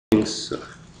things.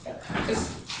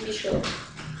 Just be sure.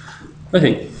 I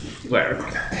think we're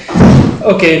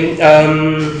okay.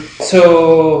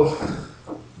 So,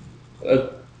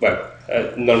 well,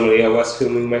 normally I was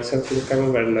filming myself in the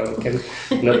camera, but now I can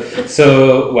not.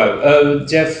 So, well,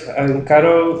 Jeff and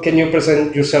Carol, can you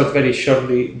present yourself very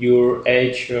shortly? Your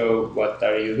age, what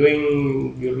are you doing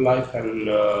in your life, and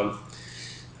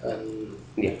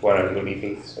yeah, where are you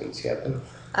living? So in Seattle.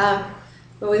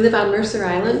 Well, we live on Mercer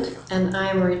Island, and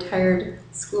I'm a retired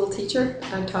school teacher.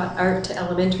 I taught art to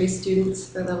elementary students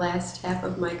for the last half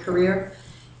of my career,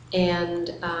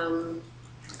 and I'm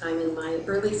in my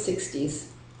early 60s.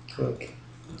 Okay.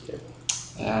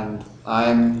 And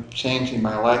I'm changing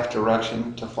my life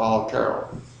direction to follow Carol.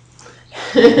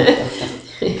 In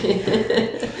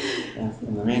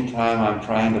the meantime, I'm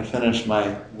trying to finish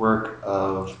my work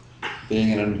of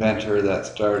being an inventor that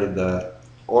started the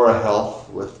Aura Health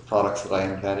with products that I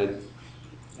invented,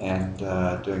 and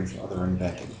doing some other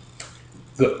inventing.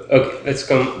 Good. Okay, let's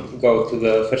go to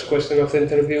the first question of the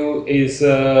interview. Is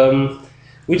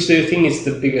which do you think is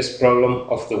the biggest problem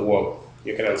of the world?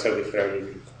 You can answer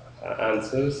different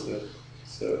answers.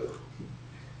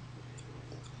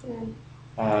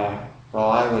 Well,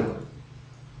 I would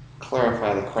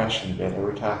clarify the question a bit. Are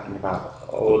we talking about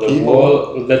the people?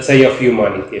 world, let's say of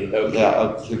humanity. Okay. Yeah,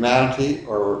 of humanity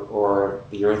or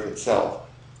the Earth itself.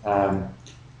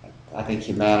 I think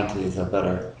humanity is a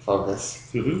better focus.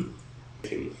 Mm-hmm.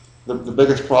 The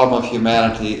biggest problem of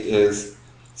humanity is,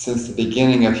 since the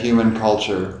beginning of human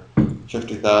culture,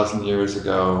 50,000 years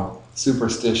ago,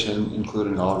 superstition,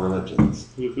 including all religions.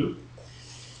 Mm-hmm.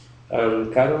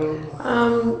 Carol?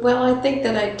 Well, I think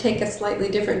that I'd take a slightly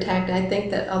different tact. I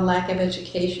think that a lack of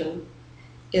education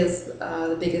is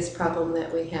the biggest problem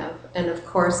that we have. And of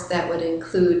course, that would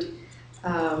include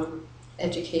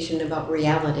education about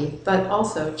reality, but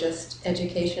also just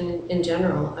education in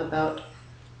general about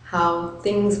how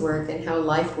things work and how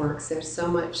life works. There's so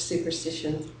much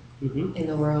superstition in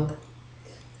the world.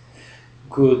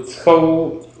 Good.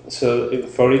 So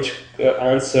for each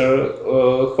answer,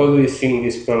 how do you think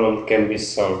this problem can be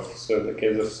solved? So in the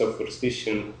case of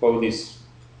superstition, how this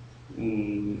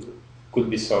could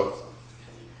be solved?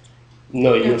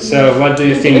 No, yourself, what do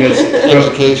you think is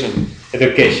education?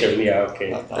 Education, yeah,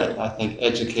 okay. I think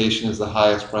education is the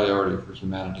highest priority for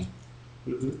humanity.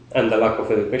 And the lack of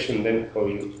education, then how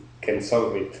you can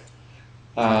solve it?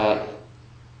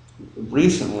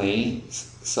 Recently,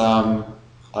 some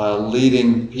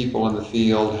leading people in the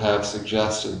field have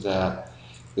suggested that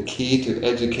the key to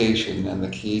education and the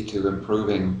key to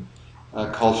improving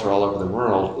culture all over the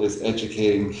world is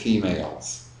educating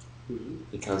females,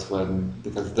 because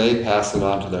they pass it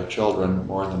on to their children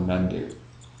more than men do.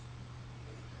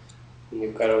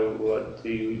 Carol, what do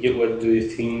you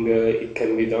think it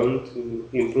can be done to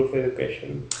improve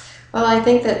education? Well, I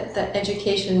think that the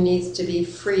education needs to be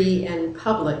free and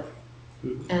public,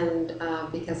 and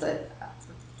because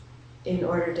in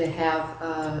order to have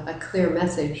a clear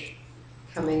message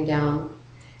coming down,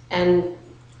 and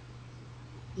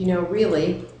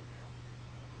really,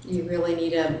 you really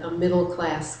need a middle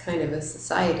class kind of a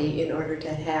society in order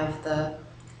to have the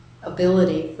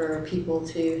ability for people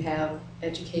to have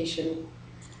education,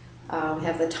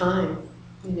 have the time,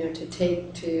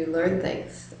 to learn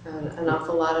things. An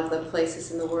awful lot of the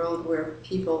places in the world where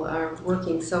people are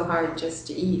working so hard just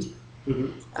to eat,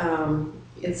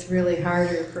 it's really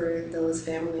harder for those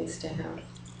families to have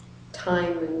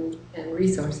time and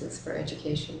resources for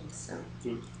education. So.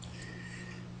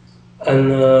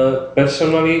 And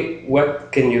personally,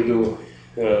 what can you do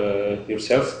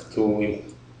yourself to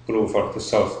improve or to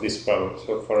solve this problem?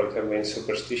 So, for example, in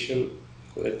superstition,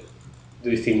 what do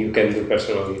you think you can do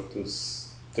personally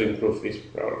to improve this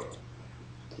problem?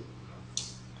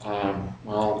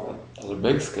 Well, at a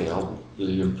big scale,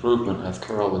 the improvement, as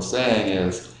Carol was saying,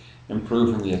 is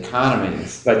improving the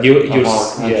economies of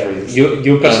all countries.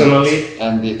 You personally?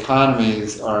 And the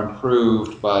economies are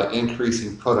improved by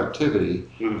increasing productivity,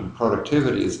 and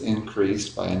productivity is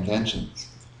increased by inventions.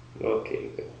 Okay,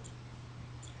 good.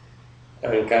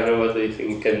 And Carol, what do you think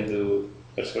you can do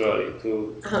personally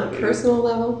to... On a personal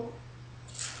level?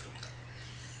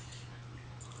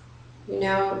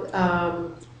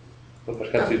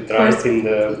 Perhaps you tried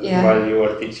while you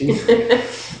were teaching?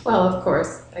 Well, of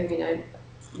course. I mean,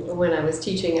 when I was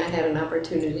teaching, I had an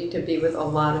opportunity to be with a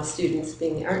lot of students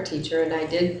being the art teacher, and I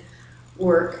did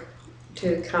work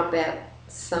to combat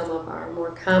some of our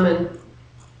more common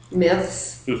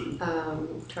myths,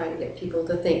 try to get people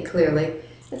to think clearly.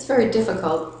 It's very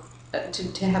difficult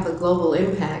to have a global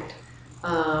impact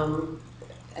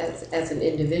as an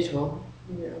individual.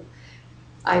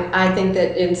 I think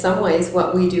that in some ways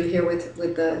what we do here with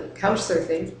the couch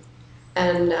surfing,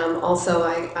 and also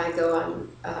I go on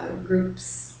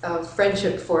groups of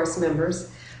Friendship Force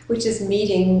members, which is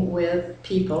meeting with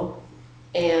people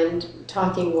and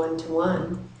talking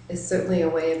one-to-one, is certainly a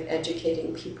way of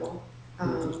educating people.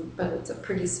 But it's a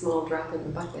pretty small drop in the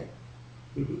bucket.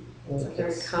 It's a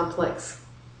very complex,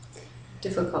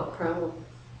 difficult problem.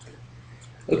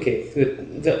 Okay,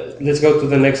 let's go to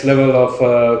the next level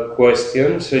of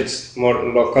questions. So it's more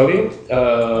locally.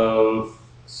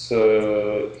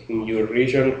 So in your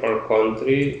region or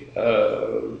country,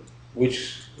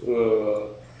 which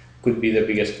could be the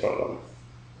biggest problem?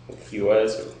 Of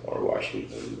US or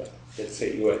Washington, but let's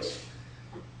say US.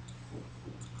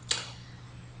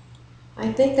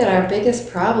 I think that our biggest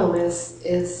problem is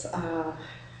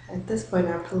at this point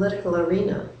our political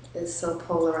arena is so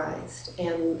polarized,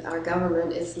 and our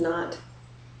government is not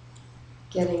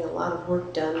getting a lot of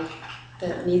work done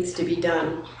that needs to be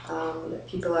done.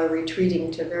 People are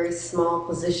retreating to very small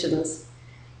positions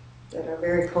that are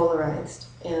very polarized,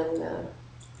 and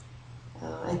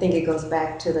I think it goes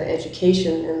back to the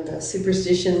education and the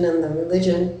superstition and the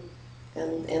religion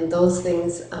and those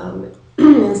things,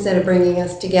 instead of bringing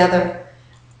us together,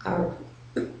 are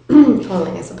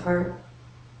pulling us apart.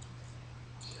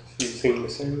 You think the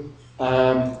same?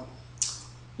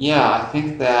 Yeah, I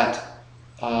think that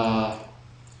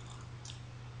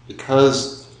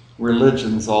because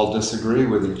religions all disagree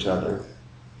with each other,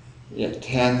 it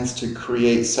tends to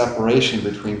create separation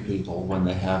between people when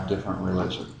they have different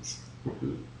religions.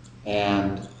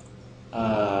 And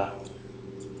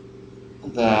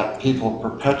that people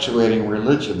perpetuating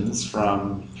religions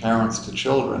from parents to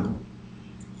children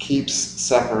keeps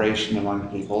separation among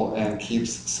people and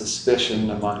keeps suspicion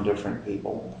among different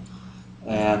people.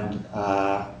 And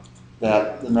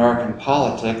that American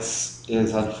politics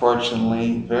is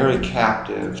unfortunately very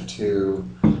captive to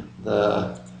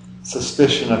the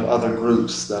suspicion of other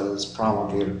groups that is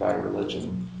promulgated by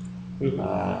religion.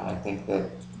 I think that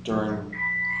during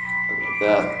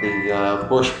the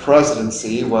Bush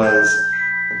presidency was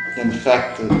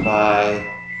infected by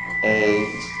a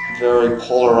very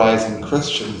polarizing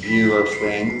Christian view of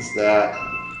things that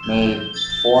made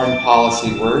foreign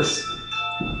policy worse,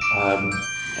 and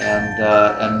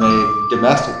made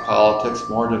domestic politics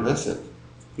more divisive.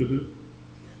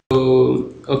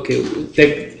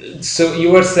 So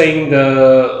you were saying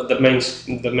the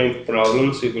main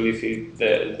problems you believe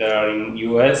that are in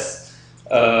US,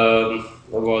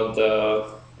 about the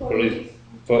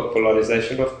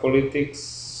polarization of politics.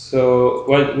 So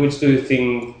which do you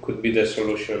think could be the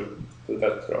solution to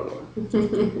that problem?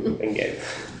 Again.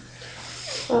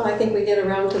 Well, I think we get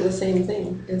around to the same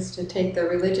thing, is to take the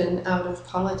religion out of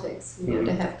politics,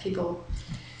 to have people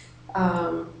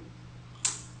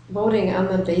voting on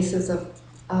the basis of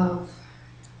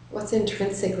what's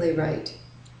intrinsically right.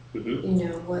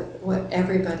 What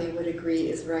everybody would agree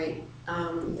is right.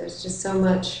 There's just so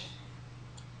much,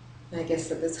 I guess,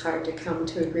 that it's hard to come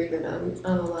to agreement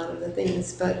on a lot of the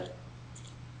things, but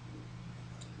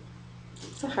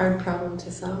it's a hard problem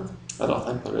to solve. I don't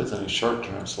think there is any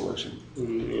short-term solution.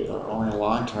 There are only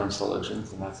long-term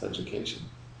solutions, and that's education.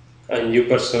 And you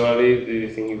personally, do you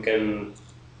think you can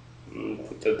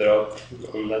put a drop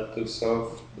on that to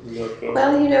solve that problem?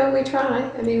 Well, we try.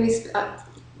 I mean,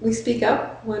 we speak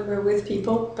up when we're with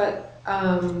people, but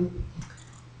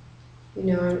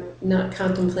not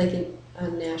contemplating a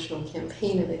national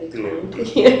campaign of any kind.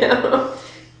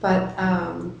 But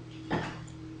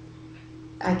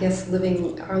I guess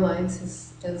living our lives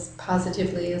as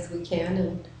positively as we can,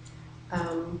 and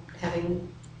having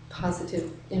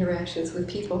positive interactions with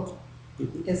people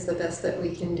is the best that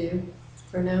we can do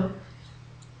for now.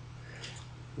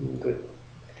 Good.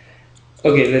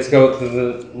 Okay, let's go to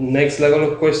the next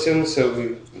level of questions.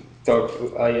 So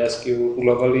I ask you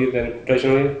globally, then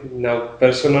regionally. Now,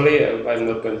 personally, I'm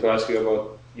not going to ask you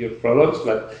about your problems,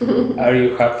 but are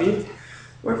you happy?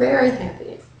 We're very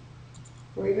happy.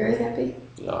 Are we very happy?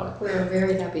 Yeah. We're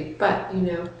very happy, but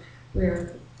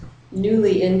we're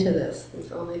newly into this.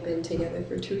 We've only been together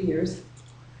for 2 years,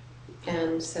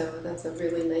 and so that's a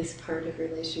really nice part of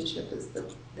relationship, is the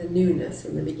newness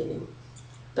in the beginning.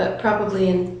 But probably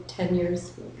in 10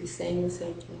 years we'll be saying the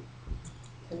same thing,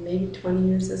 and maybe 20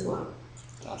 years as well.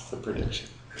 That's the prediction.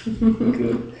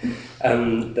 Good.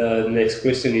 And the next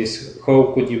question is,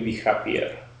 how could you be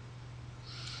happier?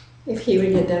 If he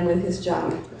would get done with his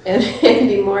job and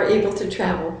be more able to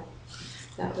travel,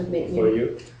 that would make me. For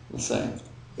you? The same.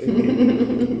 Okay.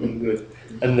 Good.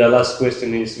 And the last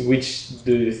question is, which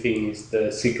do you think is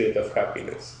the secret of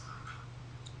happiness?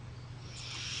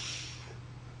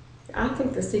 I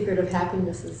think the secret of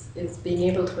happiness is being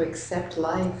able to accept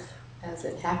life as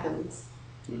it happens,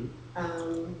 Mm.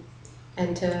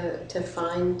 and to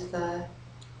find the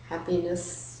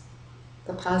happiness,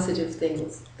 the positive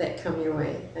things that come your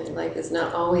way. And life is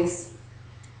not always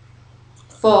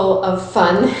full of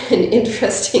fun and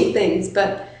interesting things,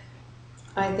 but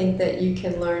I think that you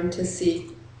can learn to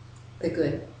see the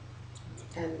good,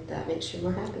 and that makes you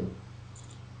more happy.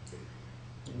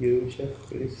 You, Jeff,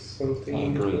 there is something. I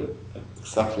agree.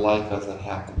 Accept life as it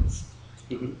happens.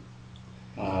 Mhm.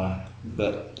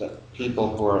 That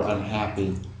people who are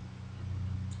unhappy,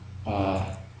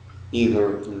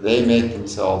 either they make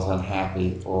themselves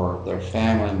unhappy or their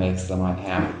family makes them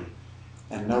unhappy.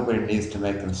 And nobody needs to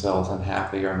make themselves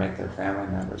unhappy or make their family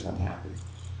members unhappy.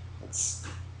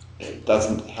 It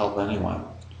doesn't help anyone.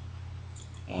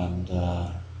 And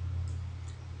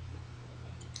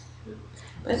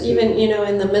But even,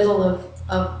 in the middle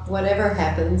of whatever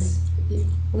happens,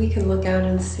 we can look out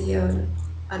and see an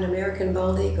American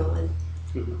bald eagle, and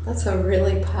Mhm. that's a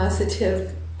really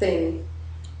positive thing.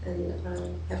 And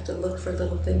have to look for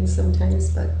little things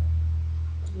sometimes, but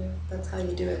that's how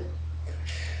you do it.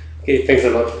 Okay, thanks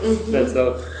a lot. Mhm. That's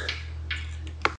all.